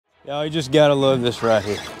Y'all, you just gotta love this right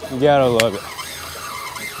here. You gotta love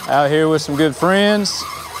it. Out here with some good friends,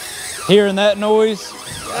 hearing that noise.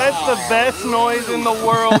 That's the best noise in the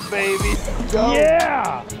world, baby.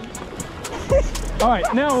 Yeah! All right,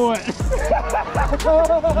 now what?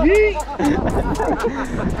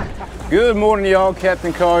 Good morning, y'all.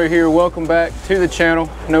 Capt.Collier here. Welcome back to the channel.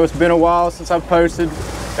 I know it's been a while since I've posted.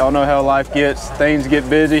 Y'all know how life gets. Things get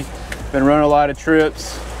busy. Been running a lot of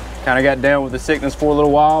trips. Kind of got down with the sickness for a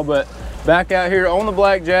little while, but back out here on the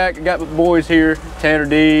blackjack. I got the boys here, Tanner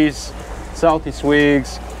D's, Salty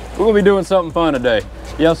Swigs. We're gonna be doing something fun today.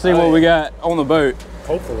 Y'all see what we got on the boat.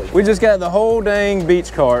 Hopefully. We just got the whole dang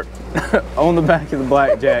beach cart on the back of the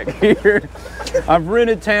blackjack here. I've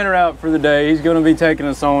rented Tanner out for the day. He's gonna be taking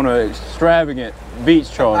us on an extravagant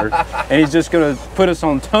beach charter. And he's just gonna put us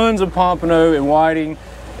on tons of pompano and whiting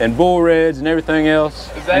and bull reds and everything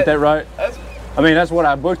else. Ain't that right? I mean, that's what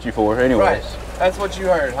I booked you for anyways. Right. That's what you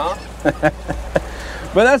heard, huh?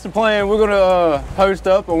 But that's the plan. We're gonna post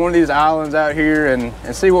up on one of these islands out here and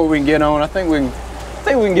see what we can get on. I think we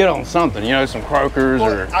can get on something, you know, some croakers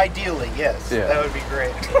or... Ideally, yes. Yeah. That would be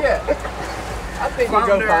great. Yeah. I think we'll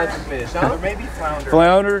go find some fish, huh? Or maybe flounder.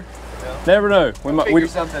 Flounder? Yeah. Never know. We might figure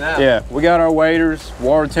something out. Yeah, we got our waders.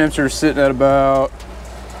 Water temperature is sitting at about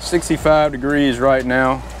 65 degrees right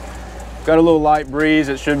now. Got a little light breeze.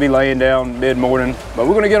 It should be laying down mid-morning. But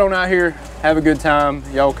we're gonna get on out here, have a good time.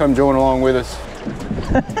 Y'all come join along with us.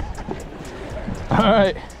 All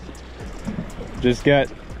right. Just got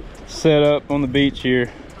set up on the beach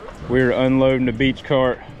here. We're unloading the beach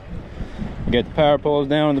cart. We got the power poles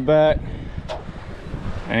down in the back,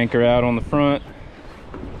 anchor out on the front.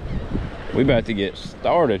 We about to get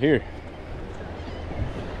started here.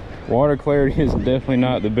 Water clarity is definitely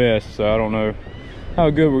not the best, so I don't know how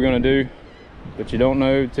good we're gonna do, but you don't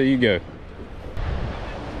know till you go.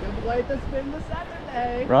 Good way to spend the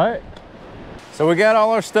Saturday. Right? So we got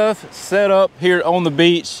all our stuff set up here on the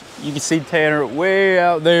beach. You can see Tanner way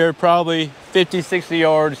out there, probably 50, 60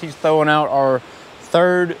 yards. He's throwing out our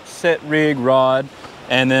third set rig rod.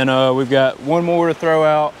 And then we've got one more to throw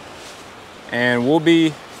out and we'll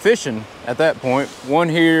be fishing at that point. One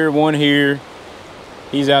here.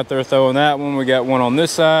 He's out there throwing that one. We got one on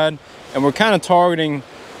this side. And we're kind of targeting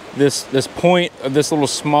this point of this little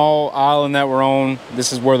small island that we're on.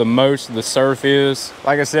 This is where the most of the surf is.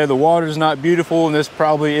 Like I said, the water's not beautiful and this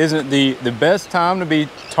probably isn't the best time to be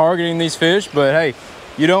targeting these fish, but hey,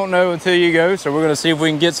 you don't know until you go. So we're gonna see if we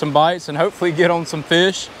can get some bites and hopefully get on some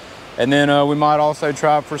fish. And then we might also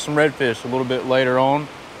try for some redfish a little bit later on.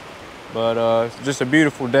 But it's just a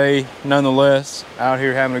beautiful day nonetheless, out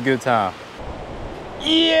here having a good time.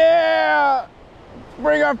 Yeah!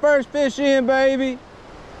 Bring our first fish in, baby.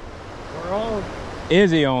 We're on. Is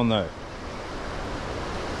he on though?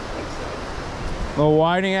 Little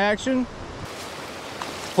whiting action.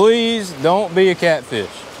 Please don't be a catfish.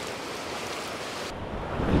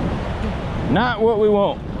 Not what we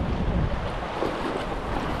want.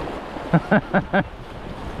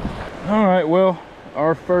 All right, well,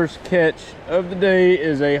 our first catch of the day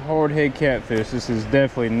is a hardhead catfish. This is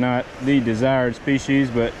definitely not the desired species,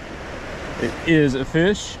 but it is a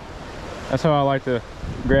fish. That's how I like to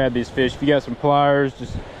grab these fish. If you got some pliers,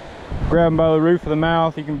 just grab them by the roof of the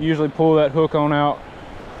mouth. You can usually pull that hook on out.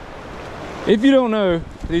 If you don't know,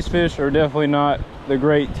 these fish are definitely not the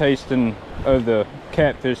great tasting of the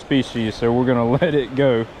catfish species, so we're gonna let it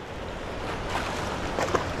go.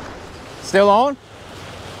 Still on?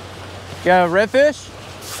 Got a redfish?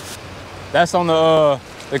 That's on the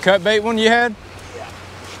cut bait one you had? Yeah!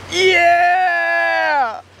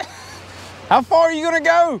 Yeah! How far are you gonna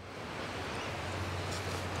go?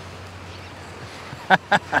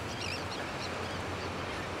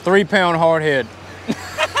 3 pound hardhead.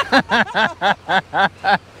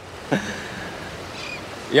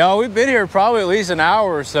 Y'all, we've been here probably at least an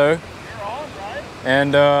hour or so. You're on, right?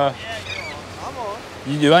 And Yeah, you're on. I'm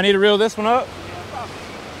on. do I need to reel this one up?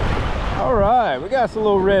 All right, we got some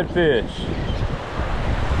little redfish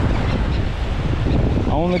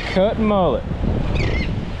on the cut mullet.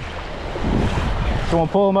 So want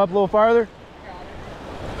to pull them up a little farther?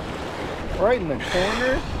 Right in the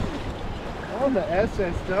corner. On the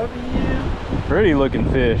SSW. Pretty looking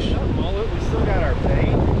fish. Mullet, we still got our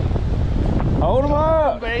bait. Hold them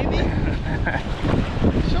up, Baby.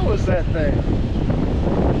 Show us that thing.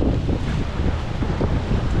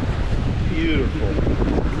 Beautiful.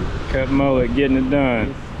 Cut mullet getting it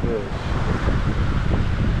done.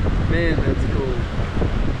 Man, that's cool.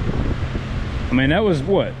 I mean, that was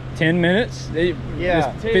what, 10 minutes?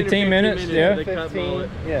 Yeah. 15 minutes? Yeah. 15.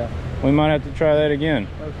 Yeah. We might have to try that again.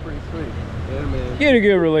 That was pretty sweet. Yeah, man. Get a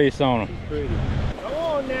good release on them. Pretty. Come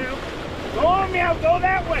on now. out, go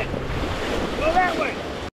that way. Go that way.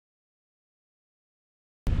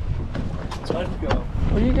 Let's go.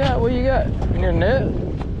 What you got? What you got? In your net?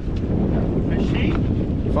 A sheep?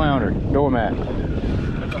 Flounder, doormat.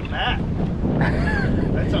 That's a mat.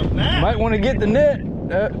 That's a mat. Might want to get the net.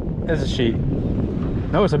 That's a sheep.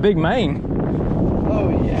 No, it's a big mane. Oh,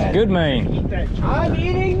 yeah. It's a good mane. Eat that sheep. I'm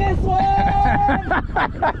eating this one!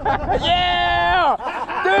 Yeah!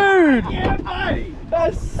 Dude! Yeah, buddy.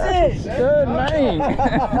 That's sick! Good mane.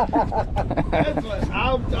 That's what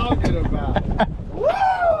I'm talking about. Woo!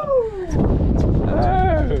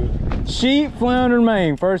 Oh. Sheep, flounder,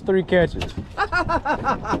 mane. First 3 catches.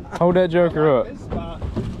 Hold that joker up. This spot.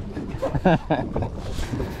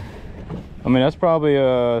 I mean, that's probably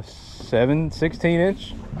a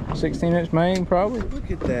 16-inch mane, probably.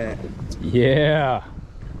 Look at that. Yeah.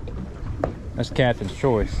 That's Captain's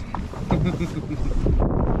choice.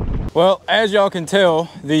 Well, as y'all can tell,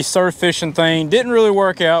 the surf fishing thing didn't really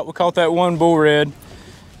work out. We caught that one bull red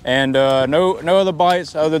and no other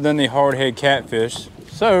bites other than the hardhead catfish.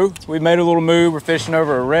 So we made a little move. We're fishing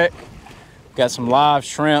over a wreck. Got some live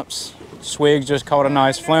shrimps. Swiggs just caught a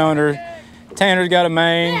nice flounder. Tanner's got a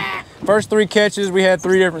mane. First 3 catches, we had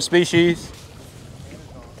 3 different species.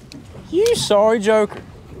 You sorry joker.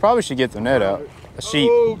 Probably should get the net out. A sheep.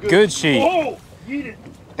 Oh, good sheep. Oh, eat it.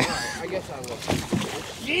 I guess I will.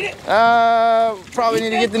 Eat it. Probably need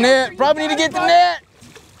to get the net. Probably need to get the net.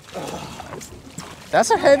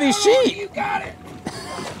 That's a heavy sheep. You got it.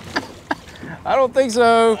 I don't think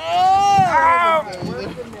so.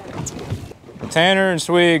 Tanner and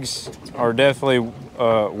Swiggs are definitely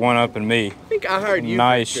one-upping me. I think I heard you.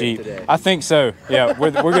 Nice sheep. Today. I think so. Yeah,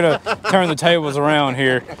 we're gonna turn the tables around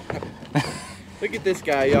here. Look at this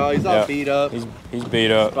guy, y'all. He's all beat up. He's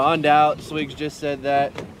beat up. Spawned out. Swiggs just said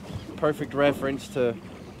that. Perfect reference to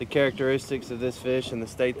the characteristics of this fish and the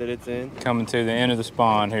state that it's in. Coming to the end of the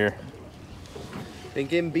spawn here. And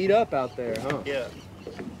getting beat up out there, huh? Yeah.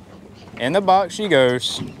 In the box she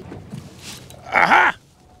goes. Aha!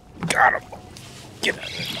 Got him. Get out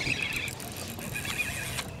of there.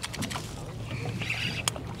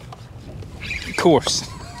 Of course.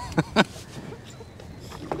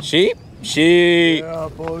 Sheep? Sheep. Yeah,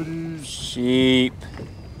 buddy. Sheep.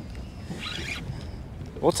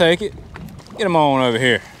 We'll take it. Get them on over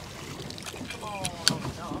here.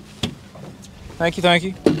 Thank you, thank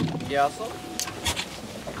you. Yeah, so.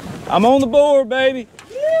 I'm on the board, baby.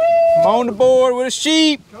 I'm on the board with a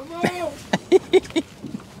sheep. Come on.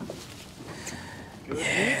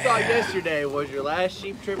 You thought yesterday was your last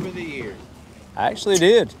sheep trip of the year. I actually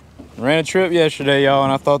did. Ran a trip yesterday, y'all,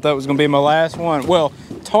 and I thought that was gonna be my last one. Well,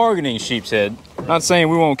 targeting sheep's head. Not saying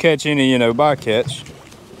we won't catch any, bycatch.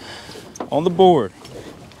 On the board.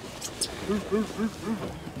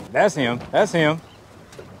 That's him. That's him.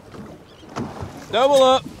 Double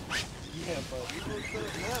up.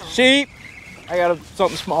 Sheep. I got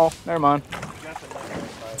something small. Never mind. I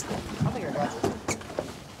think I got this.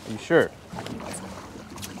 Are you sure?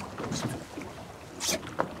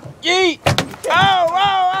 Yeet! Oh,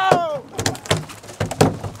 oh,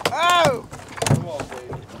 oh!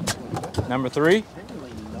 Oh! Number 3.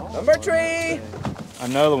 Number 3.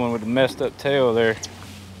 Another one with a messed up tail there.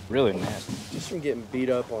 Really nasty. Just from getting beat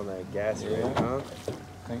up on that gas rig, huh?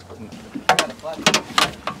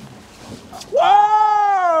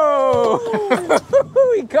 Whoa!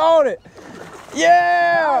 He caught it.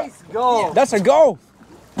 Yeah! Nice goal. That's a goal.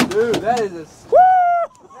 Dude, that is a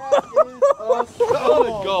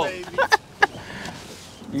solid goal.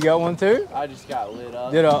 You got one too? I just got lit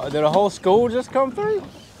up. Did a whole school just come through?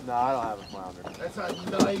 No, I don't have a flounder. That's a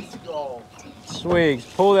nice goal. Swiggs,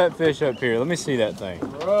 pull that fish up here. Let me see that thing.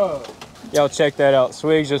 Bro. Y'all check that out.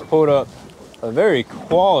 Swiggs just pulled up a very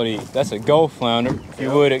quality, that's a Gulf flounder. If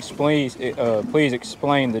you would please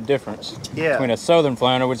explain the difference between a southern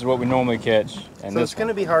flounder, which is what we normally catch, and So this it's going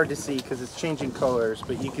to be hard to see because it's changing colors,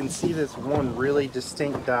 but you can see this one really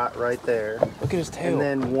distinct dot right there. Look at his tail. And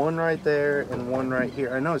then one right there and one right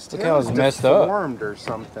here. I know his Look how tail it's is messed up. deformed or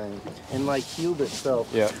something and like healed itself.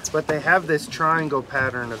 Yeah. But they have this triangle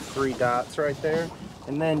pattern of 3 dots right there.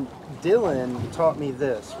 And then Dylan taught me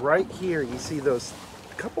this. Right here you see those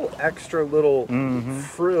couple extra little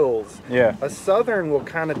frills. Yeah. A southern will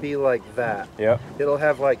kind of be like that. Yep. It'll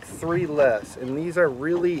have like 3 less, and these are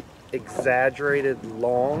really exaggerated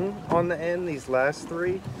long on the end, these last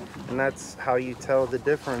 3, and that's how you tell the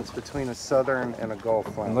difference between a southern and a Gulf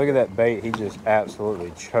And flounder. look at that bait, he just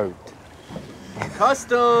absolutely choked.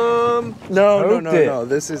 Custom! No, Choked it. no.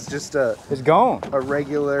 This is just It's gone. a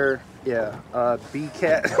regular,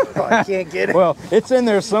 B-cat. I can't get it. Well, it's in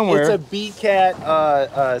there somewhere. It's a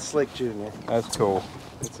B-cat Slick Junior. That's cool.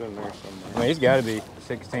 It's in there somewhere. I mean, he's got to be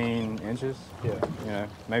 16 inches. Yeah. You know,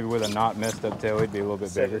 maybe with a not messed up tail, he'd be a little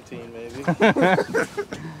bit bigger. 17 maybe.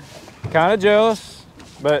 Kind of jealous,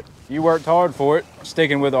 but you worked hard for it,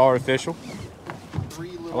 sticking with the artificial. I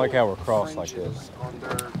like how we're crossed like this. On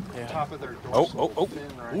their top of their Oh, dorsal oh, oh.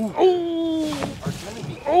 fin right Ooh. there.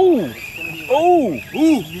 Oh! Oh!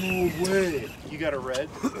 Ooh! No way. You got a red?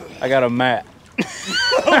 I got a mat.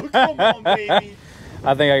 Oh, come on, baby.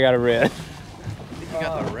 I think I got a red. You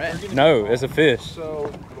got the red. No, it's a fish.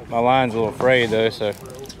 So, My line's a little frayed though, so I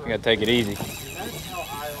gotta take it easy. that's how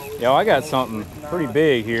I always Yo, I got something pretty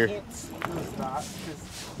big here. can't see those dots because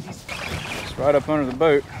he's It's right up under the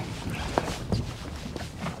boat.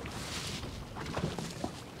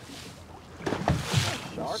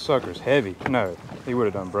 Sucker's heavy. No, he would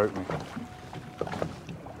have done broke me.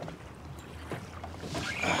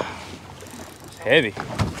 It's heavy.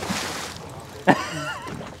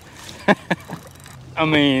 I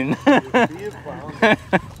mean,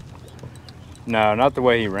 no, not the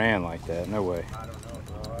way he ran like that. No way. I don't know,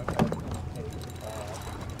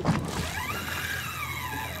 bro.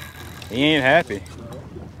 He ain't happy.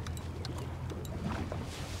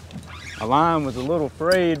 My line was a little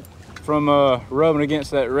frayed from rubbing against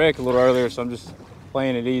that wreck a little earlier, so I'm just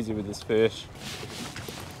playing it easy with this fish.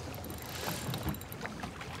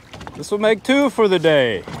 This will make 2 for the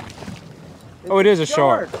day. Oh, it is a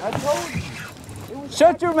shark. I told you.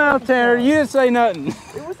 Shut your mouth, Tanner. You didn't say nothing.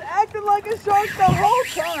 It was acting like a shark the whole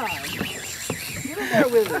time. Get in there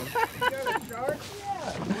with him. You got a shark?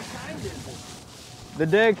 Yeah. What kind is it? The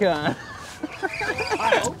dead kind. I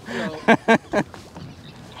hope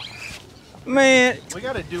so. Man, We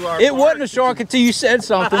got to do our it part. wasn't a shark until you said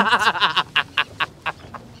something.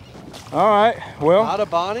 All right, well, Not a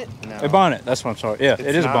bonnet? No, a bonnet. That's what I'm sorry. Yeah, It's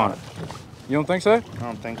it is a not. bonnet. You don't think so? I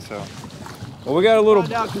don't think so. Well, we got a little.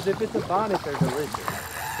 Find out, because if it's a bonnet, they're delicious.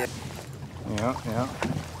 Yeah, yeah.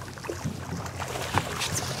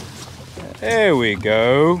 There we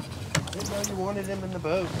go. Didn't know you wanted him in the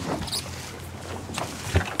boat.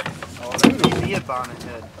 Oh, that may be a bonnet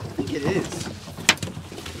head. I think it is.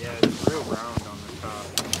 Yeah, it's real round on the top.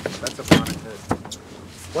 That's a bonnet head.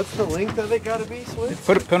 What's the length of it got to be, Swift?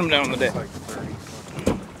 Put him down on the deck. It's like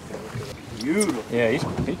 30. Beautiful. Yeah, he's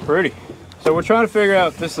pretty. So we're trying to figure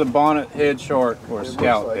out if this is a bonnet head shark or a It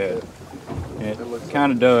scallop looks like head. it. It looks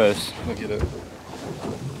kind of does. Look at it.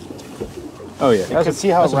 Oh yeah, can see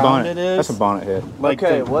how that's a round bonnet. it is. That's a bonnet head. Like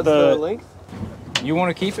Okay, what's the length? You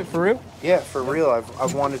want to keep it for real? Yeah, for real.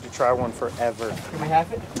 I've wanted to try one forever. Can we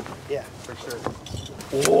have it? Yeah, for sure.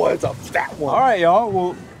 Oh, it's a fat one. All right, y'all.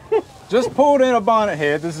 Well, just pulled in a bonnet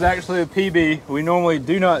head. This is actually a PB. We normally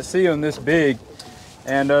do not see them this big,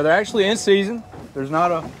 and they're actually in season. There's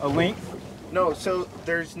not a length. No, so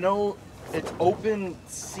there's no, it's open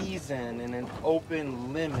season and an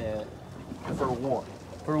open limit for one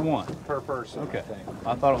For one. per person. Okay. I think.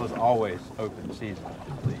 I thought it was always open season.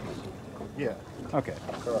 Please. Yeah. Okay.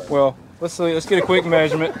 Sorry. Well, let's see. Let's get a quick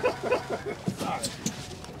measurement.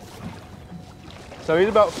 So he's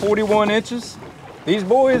about 41 inches. These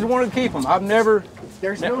boys want to keep them. I've never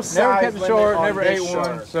There's no never size kept a limit shark, on never this ate one.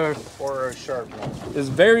 shark So or a shark one. it's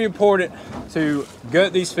very important to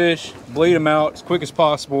gut these fish, bleed them out as quick as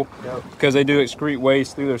possible, Yep. because they do excrete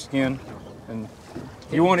waste through their skin. And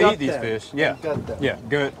you want to gut eat these them. fish. Yeah. And gut them. Yeah,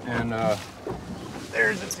 gut. And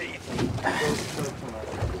there's the teeth.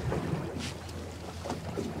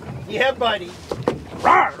 Yeah, buddy.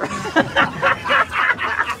 Wow.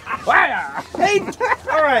 Hey,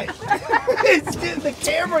 all right. The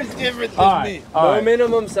camera's different than All right. me. All No right.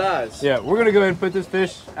 minimum size. Yeah, we're gonna go ahead and put this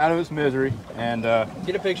fish out of its misery, and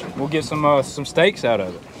Get a picture. we'll get some steaks out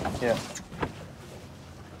of it. Yeah.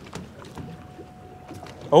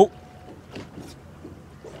 Oh,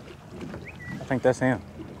 I think that's him.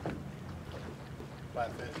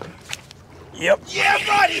 Yep. Yeah,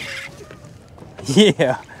 buddy.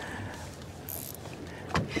 Yeah.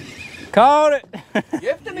 Caught it.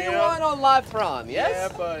 Gifted me Yeah. one on live prawn, Yeah,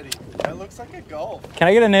 yes? buddy. That looks like a gulp. Can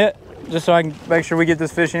I get a net just so I can make sure we get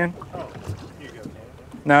this fish in? Oh, here you go.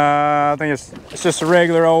 Nah, I think it's just a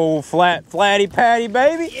regular old flatty patty,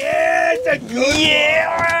 baby. Yeah, it's a good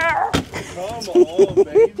Yeah. Come on,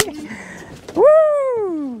 baby.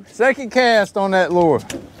 Woo! Second cast on that lure.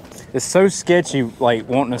 It's so sketchy, like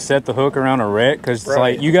wanting to set the hook around a wreck, because it's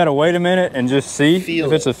Right. like you got to wait a minute and just see Feel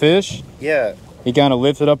if it's a fish. Yeah. He kind of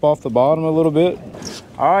lifts it up off the bottom a little bit.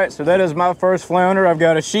 All right, so that is my first flounder. I've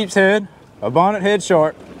got a sheep's head, a bonnet head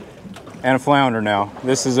shark, and a flounder now.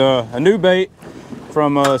 This is a new bait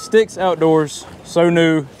from Sticks Outdoors. So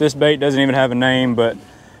new, this bait doesn't even have a name, but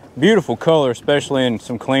beautiful color, especially in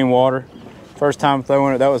some clean water. First time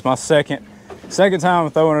throwing it, that was my second. Second time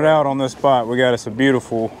I'm throwing it out on this spot. We got us a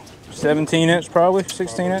beautiful 17-inch, probably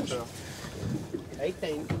 16-inch.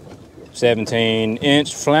 18.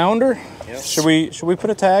 17-inch flounder. Yep. Should we put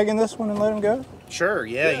a tag in this one and let him go? Sure,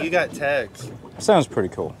 yeah, you got tags. Sounds pretty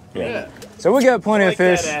cool. Yeah. So we got plenty I of like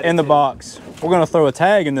that fish in the attitude. box. We're gonna throw a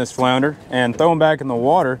tag in this flounder and throw them back in the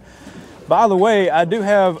water. By the way, I do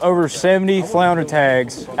have over 70 flounder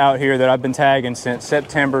tags out here that I've been tagging since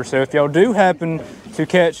September. So if y'all do happen to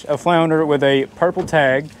catch a flounder with a purple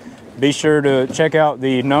tag, be sure to check out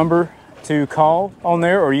the number to call on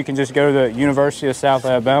there, or you can just go to the University of South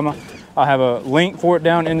Alabama. I'll have a link for it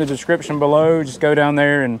down in the description below. Just go down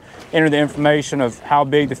there and enter the information of how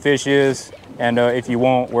big the fish is and if you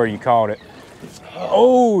want, where you caught it.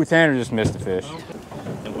 Oh, Tanner just missed the fish.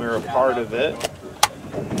 And we're a part of it.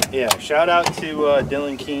 Yeah, shout out to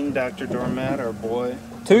Dylan King, Dr. Dormat, our boy.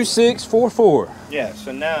 2644. Yeah,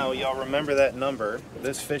 so now y'all remember that number.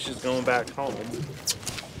 This fish is going back home.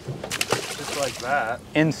 Just like that.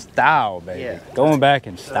 In style, baby. Yeah. Going back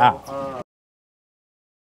in style. So,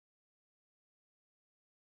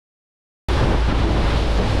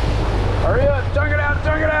 Hurry up, chunk it out,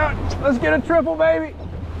 chunk it out. Let's get a triple, baby.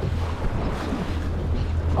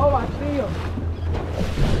 Oh, I see him.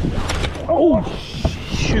 Oh,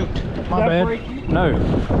 shoot. My that bad. break you? No.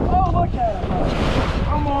 Oh, look at him.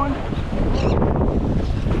 Come on.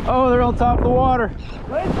 Oh, they're on top of the water.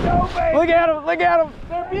 Let's go, baby. Look at them, look at them.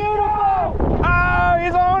 They're beautiful. Oh,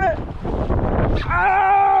 he's on it.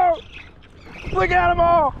 Oh, look at them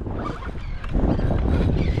all.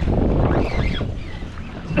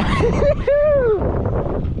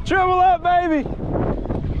 Triple up, baby.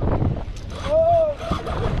 Oh.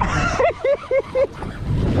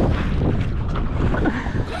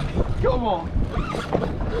 Come on.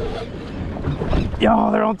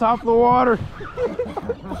 Yo, they're on top of the water.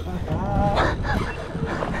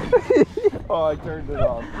 Oh, I turned it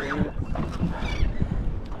off.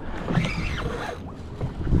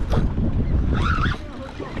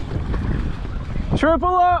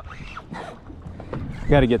 Triple up.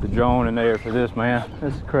 Got to get the drone in there for this, man.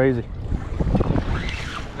 This is crazy.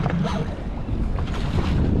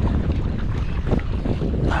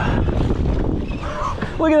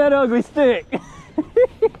 Look at that ugly stick.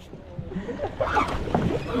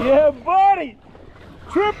 Yeah, buddy.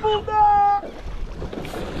 Triple down.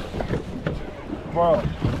 Bro,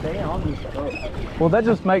 stay on this boat. Well, that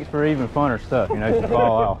just makes for even funner stuff, you know, if you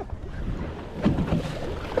fall off.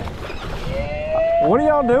 What are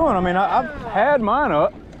y'all doing? I mean, I've had mine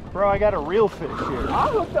up. bro, I got a real fish here. I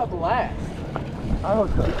hooked up last. I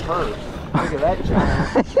hooked up first. Look at that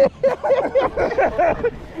giant.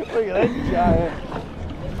 Look at that giant.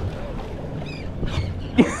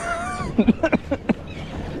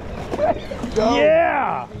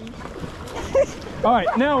 Yeah! All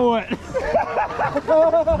right, now what?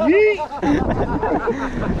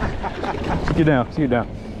 Get down, get down.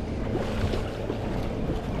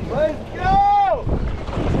 Let's go!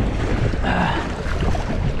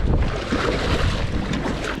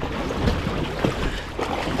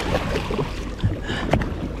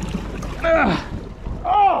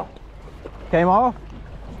 Oh! Came off?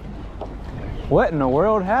 What in the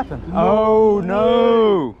world happened? Oh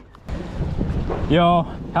no! Y'all,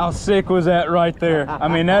 how sick was that right there? I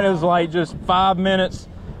mean, that is like just 5 minutes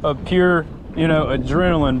of pure, you know,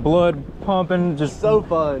 adrenaline, blood pumping. Just So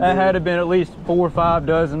fun. That dude. had to have been at least 4 or 5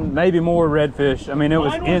 dozen, maybe more redfish. I mean, it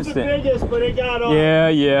was Mine was instant. the biggest, but it got on. Yeah,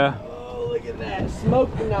 yeah. Oh, look at that.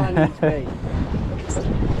 Smoked the 9-inch bait.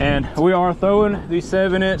 And we are throwing the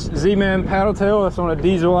 7-inch Z-Man paddle tail. That's on a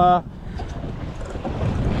diesel eye.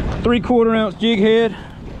 3/4 ounce jig head.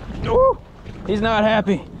 Ooh, he's not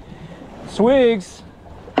happy. Swigs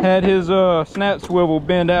had his snap swivel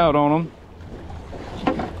bend out on him.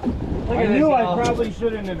 Look I at knew this, I y'all. probably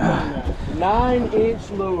shouldn't have done that.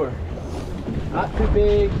 9-inch lure. Not too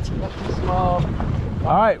big, not too small.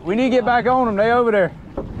 All right, we need to get back on them. They over there.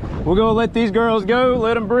 We're gonna let these girls go,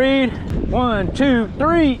 let them breed. 1, 2,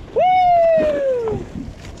 3. Woo!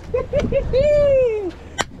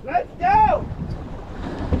 Let's go!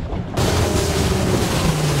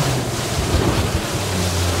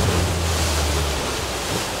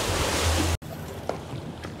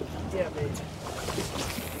 Yeah, baby.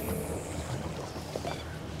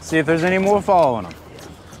 See if there's any more following them.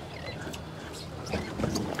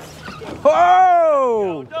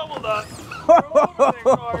 Whoa! Doubled up. We're over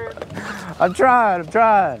there, Carter. I'm trying.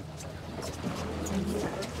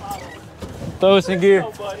 Throw us in gear.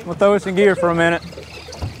 We'll throw us in gear for a minute.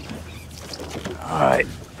 All right,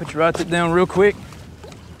 put your right down real quick.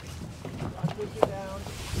 I'll put you down.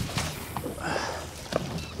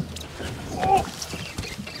 Oh!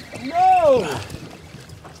 No!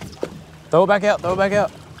 Throw it back out, throw it back out.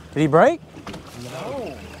 Did he break?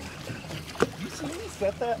 No. You see me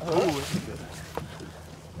set that? Oh, it's good.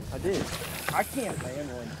 I did. I can't land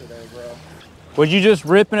one today, bro. Was you just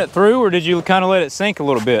ripping it through, or did you kind of let it sink a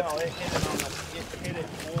little bit? No, it hit it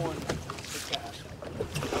on the cast.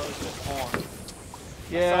 I was just on.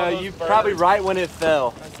 Yeah, you probably right when it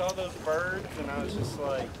fell. I saw those birds and I was just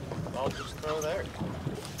like, I'll just throw there.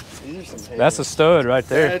 These are some That's a stud right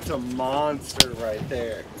there. That's a monster right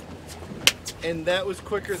there. And that was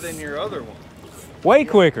quicker than your other one. Way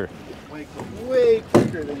quicker. Way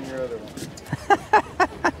quicker than your other one.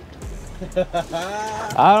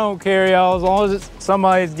 I don't care, y'all, as long as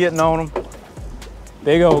somebody's getting on them.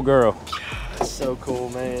 Big old girl. That's so cool,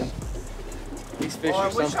 man. These fish I are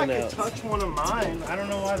wish I something could else. touch one of mine. I don't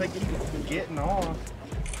know why they keep getting off.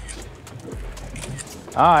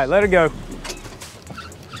 All right, let it go.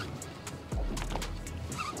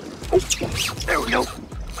 There we go.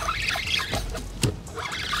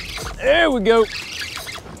 There we go.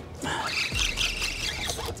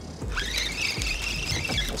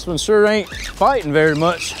 This one sure ain't fighting very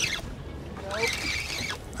much.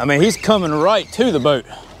 I mean, he's coming right to the boat.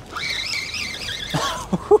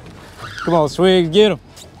 Come on, Swiggs, get him.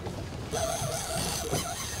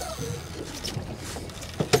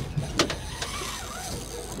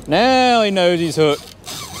 Now he knows he's hooked.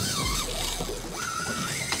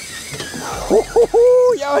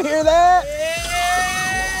 Y'all hear that? Yeah,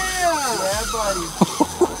 buddy.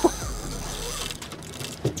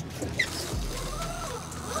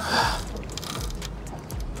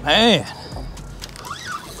 Man.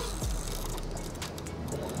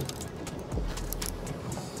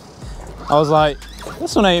 I was like,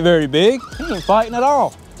 this one ain't very big. He ain't fighting at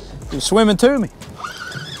all. He's swimming to me.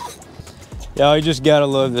 Y'all, you just gotta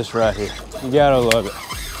love this right here. You gotta love it.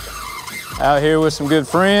 Out here with some good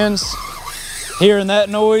friends, hearing that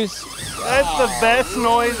noise. That's the best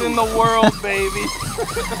noise in the world, baby.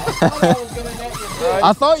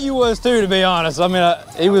 I thought you was too, to be honest. I mean,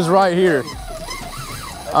 he was right here.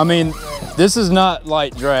 I mean, this is not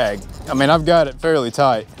light drag. I mean, I've got it fairly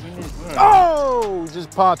tight. Oh,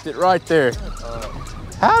 just popped it right there.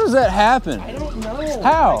 How does that happen? I don't know.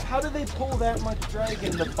 How? Like, how do they pull that much drag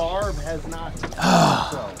and the barb has not?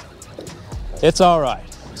 It's all right.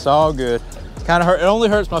 It's all good. Kind of hurt. It only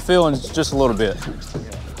hurts my feelings just a little bit.